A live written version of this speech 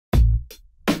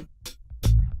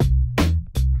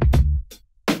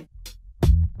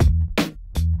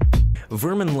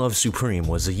Vermin Love Supreme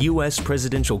was a US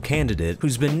presidential candidate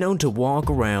who's been known to walk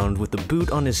around with a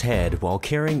boot on his head while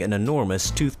carrying an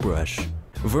enormous toothbrush.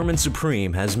 Vermin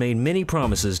Supreme has made many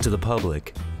promises to the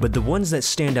public, but the ones that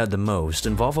stand out the most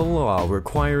involve a law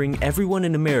requiring everyone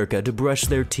in America to brush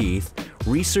their teeth,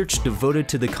 research devoted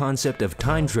to the concept of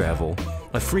time travel,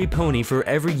 a free pony for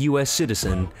every US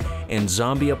citizen, and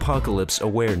zombie apocalypse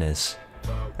awareness.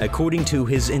 According to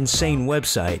his insane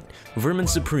website, Vermin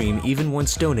Supreme even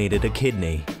once donated a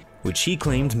kidney, which he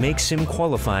claimed makes him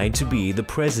qualified to be the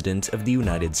President of the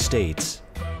United States.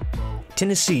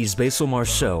 Tennessee's Basil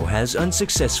Marceaux has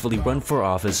unsuccessfully run for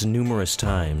office numerous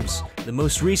times. The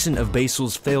most recent of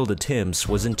Basil's failed attempts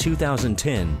was in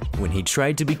 2010, when he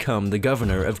tried to become the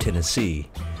governor of Tennessee.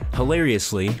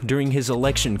 Hilariously, during his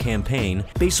election campaign,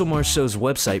 Basil Marceaux's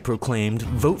website proclaimed,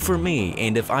 "Vote for me,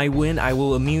 and if I win, I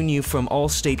will immune you from all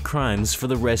state crimes for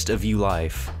the rest of your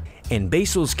life." And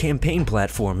Basil's campaign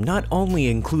platform not only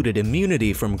included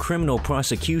immunity from criminal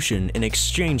prosecution in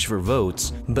exchange for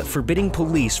votes, but forbidding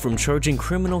police from charging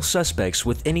criminal suspects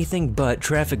with anything but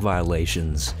traffic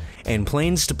violations, and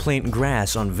plans to plant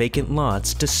grass on vacant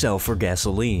lots to sell for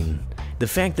gasoline. The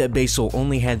fact that Basil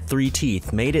only had 3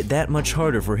 teeth made it that much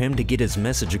harder for him to get his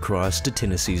message across to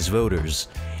Tennessee's voters,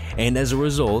 and as a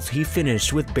result, he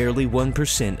finished with barely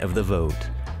 1% of the vote.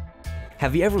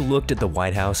 Have you ever looked at the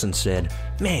White House and said,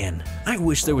 "Man, I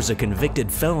wish there was a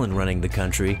convicted felon running the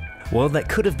country"? Well, that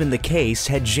could have been the case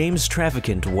had James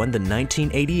Traficant won the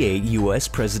 1988 US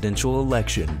presidential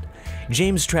election.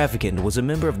 James Traficant was a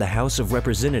member of the House of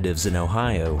Representatives in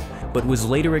Ohio, but was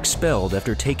later expelled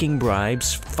after taking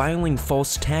bribes, filing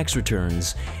false tax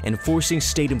returns, and forcing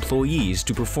state employees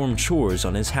to perform chores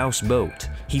on his houseboat.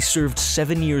 He served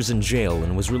 7 years in jail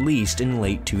and was released in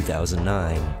late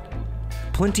 2009.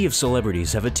 Plenty of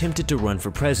celebrities have attempted to run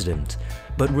for president,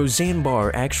 but Roseanne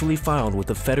Barr actually filed with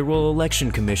the Federal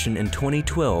Election Commission in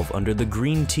 2012 under the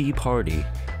Green Tea Party.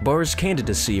 Barr's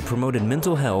candidacy promoted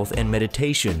mental health and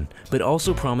meditation, but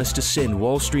also promised to send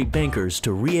Wall Street bankers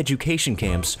to re-education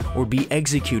camps or be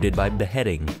executed by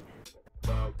beheading.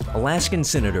 Alaskan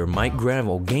Senator Mike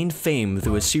Gravel gained fame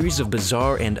through a series of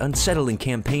bizarre and unsettling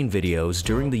campaign videos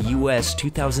during the US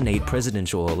 2008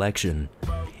 presidential election.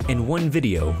 In one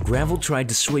video, Gravel tried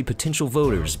to sway potential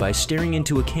voters by staring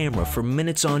into a camera for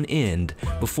minutes on end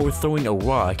before throwing a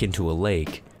rock into a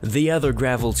lake. The other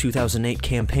Gravel 2008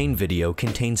 campaign video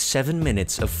contains 7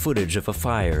 minutes of footage of a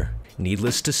fire.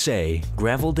 Needless to say,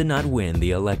 Gravel did not win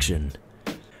the election.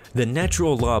 The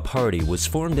Natural Law Party was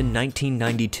formed in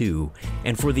 1992,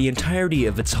 and for the entirety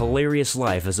of its hilarious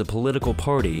life as a political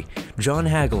party, John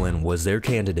Hagelin was their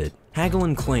candidate.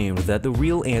 Hagelin claimed that the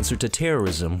real answer to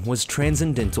terrorism was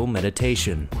transcendental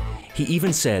meditation. He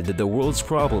even said that the world's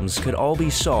problems could all be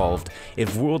solved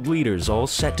if world leaders all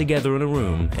sat together in a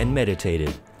room and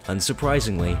meditated.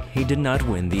 Unsurprisingly, he did not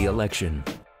win the election.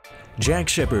 Jack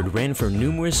Shepard ran for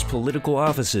numerous political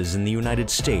offices in the United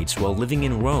States while living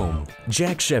in Rome.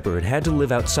 Jack Shepard had to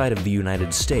live outside of the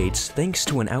United States thanks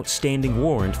to an outstanding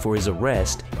warrant for his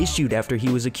arrest issued after he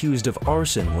was accused of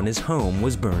arson when his home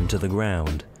was burned to the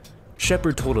ground.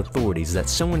 Shepard told authorities that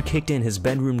someone kicked in his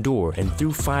bedroom door and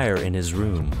threw fire in his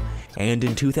room. And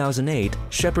in 2008,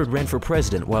 Shepard ran for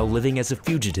president while living as a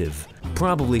fugitive,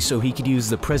 probably so he could use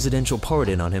the presidential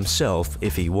pardon on himself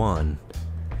if he won.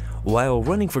 While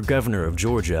running for governor of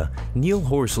Georgia, Neal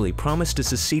Horsely promised to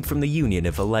secede from the Union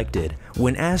if elected.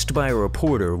 When asked by a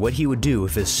reporter what he would do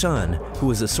if his son, who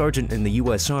was a sergeant in the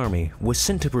US Army, was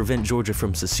sent to prevent Georgia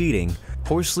from seceding,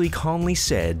 Horsely calmly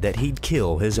said that he'd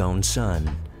kill his own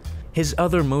son. His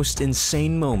other most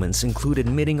insane moments include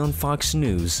admitting on Fox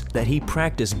News that he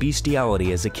practiced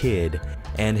bestiality as a kid,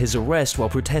 and his arrest while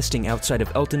protesting outside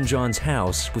of Elton John's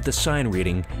house with the sign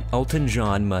reading, "Elton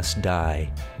John must die."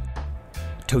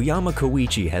 Toyama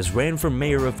Koichi has ran for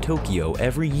mayor of Tokyo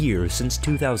every year since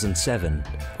 2007,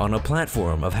 on a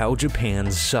platform of how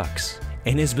Japan sucks.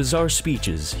 In his bizarre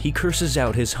speeches, he curses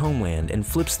out his homeland and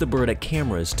flips the bird at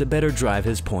cameras to better drive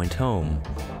his point home.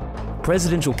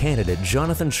 Presidential candidate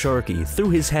Jonathon Sharkey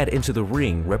threw his hat into the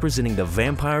ring representing the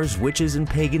Vampires, Witches, and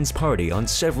Pagans Party on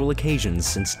several occasions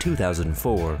since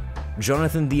 2004.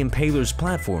 Jonathon the Impaler's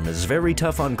platform is very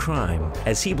tough on crime,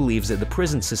 as he believes that the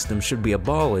prison system should be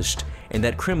abolished and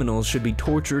that criminals should be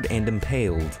tortured and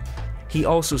impaled. He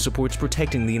also supports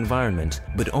protecting the environment,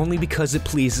 but only because it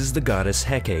pleases the goddess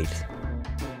Hecate.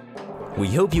 We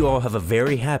hope you all have a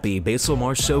very happy Basil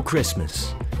Marceaux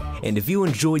Christmas. And if you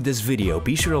enjoyed this video,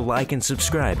 be sure to like and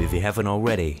subscribe if you haven't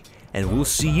already. And we'll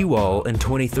see you all in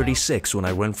 2036 when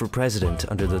I run for president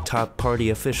under the top party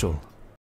official.